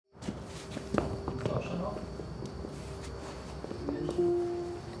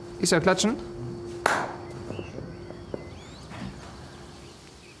Ich soll klatschen?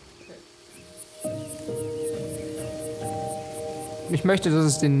 Ich möchte, dass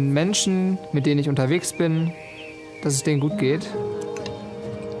es den Menschen, mit denen ich unterwegs bin, dass es denen gut geht.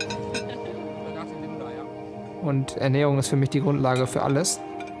 Und Ernährung ist für mich die Grundlage für alles.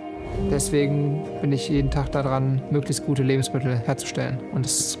 Deswegen bin ich jeden Tag daran, möglichst gute Lebensmittel herzustellen. Und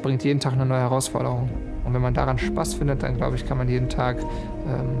es bringt jeden Tag eine neue Herausforderung. Und wenn man daran Spaß findet, dann glaube ich, kann man jeden Tag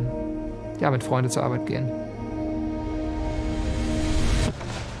mit Freunden zur Arbeit gehen.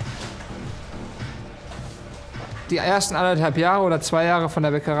 Die ersten 1,5 Jahre oder 2 Jahre von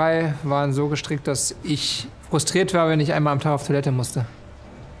der Bäckerei waren so gestrickt, dass ich frustriert war, wenn ich einmal am Tag auf Toilette musste.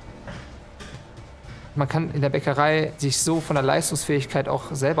 Man kann in der Bäckerei sich so von der Leistungsfähigkeit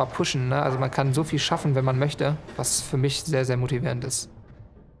auch selber pushen, ne? Also man kann so viel schaffen, wenn man möchte, was für mich sehr, sehr motivierend ist.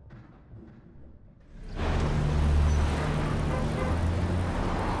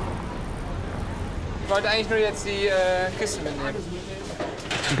 Ich wollte eigentlich nur jetzt die Kiste mitnehmen.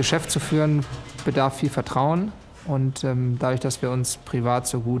 Ein Geschäft zu führen bedarf viel Vertrauen. Und dadurch, dass wir uns privat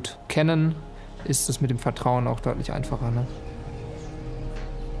so gut kennen, ist es mit dem Vertrauen auch deutlich einfacher. Ne?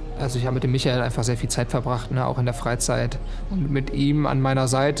 Also ich habe mit dem Michael einfach sehr viel Zeit verbracht, ne? Auch in der Freizeit. Und mit ihm an meiner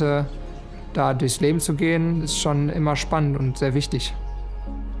Seite da durchs Leben zu gehen, ist schon immer spannend und sehr wichtig.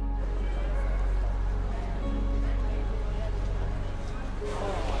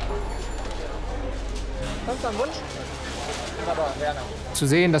 Hast du einen Wunsch? Zu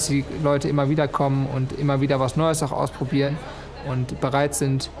sehen, dass die Leute immer wieder kommen und immer wieder was Neues auch ausprobieren und bereit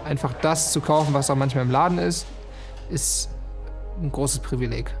sind, einfach das zu kaufen, was auch manchmal im Laden ist ein großes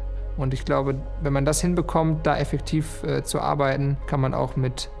Privileg. Und ich glaube, wenn man das hinbekommt, da effektiv zu arbeiten, kann man auch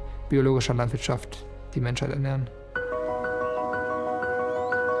mit biologischer Landwirtschaft die Menschheit ernähren.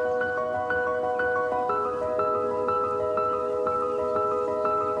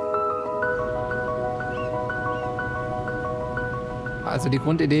 Also die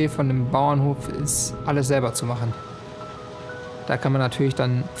Grundidee von einem Bauernhof ist, alles selber zu machen. Da kann man natürlich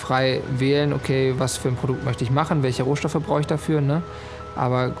dann frei wählen, okay, was für ein Produkt möchte ich machen, welche Rohstoffe brauche ich dafür, ne?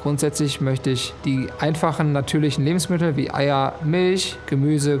 Aber grundsätzlich möchte ich die einfachen, natürlichen Lebensmittel wie Eier, Milch,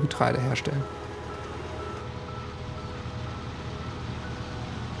 Gemüse, Getreide herstellen.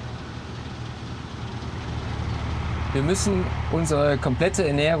 Wir müssen unsere komplette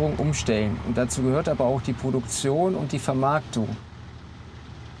Ernährung umstellen. Und dazu gehört aber auch die Produktion und die Vermarktung.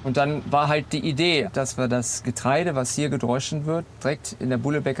 Und dann war halt die Idee, dass wir das Getreide, was hier gedroschen wird, direkt in der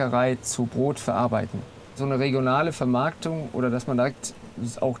BULLE Bäckerei zu Brot verarbeiten. So eine regionale Vermarktung oder dass man direkt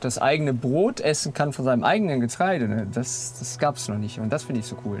auch das eigene Brot essen kann von seinem eigenen Getreide, ne? Das gab es noch nicht und das finde ich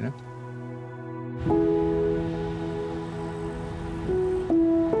so cool. Ne?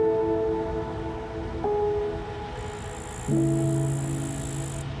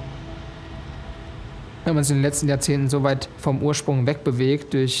 Wir haben uns in den letzten Jahrzehnten so weit vom Ursprung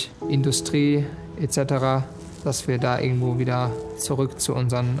wegbewegt durch Industrie etc., dass wir da irgendwo wieder zurück zu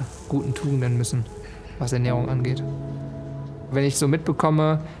unseren guten Tugenden müssen, was Ernährung angeht. Wenn ich so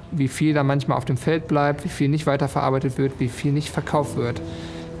mitbekomme, wie viel da manchmal auf dem Feld bleibt, wie viel nicht weiterverarbeitet wird, wie viel nicht verkauft wird,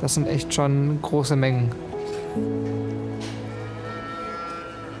 das sind echt schon große Mengen.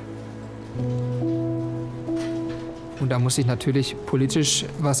 Und da muss sich natürlich politisch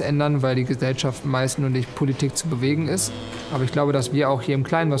was ändern, weil die Gesellschaft meist nur durch Politik zu bewegen ist. Aber ich glaube, dass wir auch hier im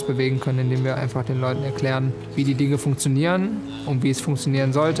Kleinen was bewegen können, indem wir einfach den Leuten erklären, wie die Dinge funktionieren und wie es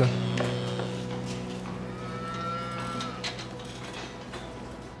funktionieren sollte.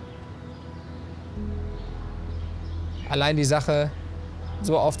 Allein die Sache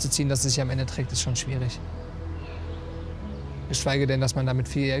so aufzuziehen, dass es sich am Ende trägt, ist schon schwierig. Geschweige denn, dass man damit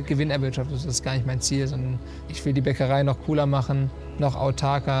viel Gewinn erwirtschaftet. Das ist gar nicht mein Ziel, sondern ich will die Bäckerei noch cooler machen, noch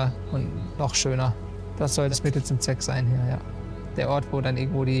autarker und noch schöner. Das soll das Mittel zum Zweck sein hier, ja. Der Ort, wo dann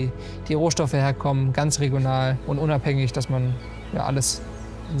irgendwo die Rohstoffe herkommen, ganz regional und unabhängig, dass man ja alles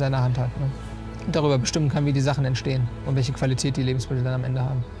in seiner Hand hat. Ne? Und darüber bestimmen kann, wie die Sachen entstehen und welche Qualität die Lebensmittel dann am Ende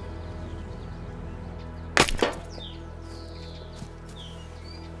haben.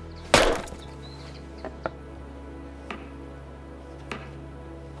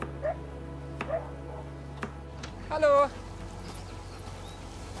 Hallo.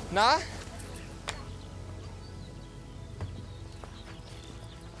 Na?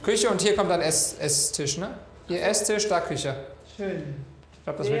 Küche und hier kommt dann Esstisch, ne? Hier Esstisch, da Küche. Schön. Ich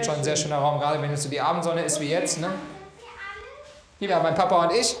glaube, das wird schon ein sehr schöner Raum, gerade wenn jetzt so die Abendsonne ist wie jetzt, ne? Hier, mein Papa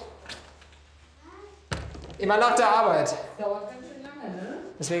und ich. Immer nach der Arbeit. Dauert ganz schön lange, ne?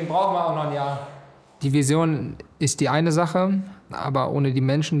 Deswegen brauchen wir auch noch ein Jahr. Die Vision ist die eine Sache, aber ohne die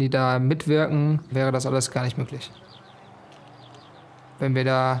Menschen, die da mitwirken, wäre das alles gar nicht möglich. Wenn wir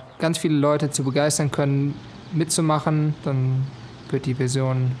da ganz viele Leute zu begeistern können, mitzumachen, dann wird die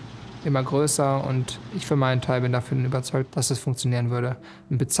Vision immer größer und ich für meinen Teil bin davon überzeugt, dass es funktionieren würde,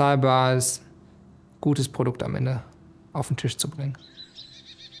 ein bezahlbares, gutes Produkt am Ende auf den Tisch zu bringen.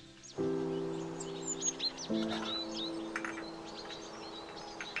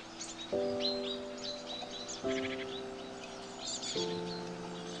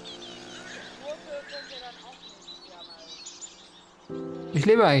 Ich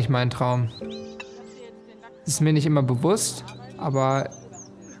lebe eigentlich meinen Traum. Das ist mir nicht immer bewusst, aber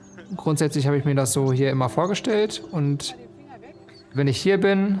grundsätzlich habe ich mir das so hier immer vorgestellt. Und wenn ich hier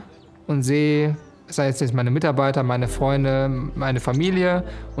bin und sehe, sei es jetzt meine Mitarbeiter, meine Freunde, meine Familie,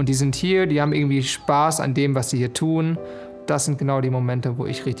 und die sind hier, die haben irgendwie Spaß an dem, was sie hier tun, das sind genau die Momente, wo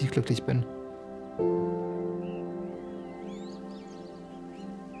ich richtig glücklich bin.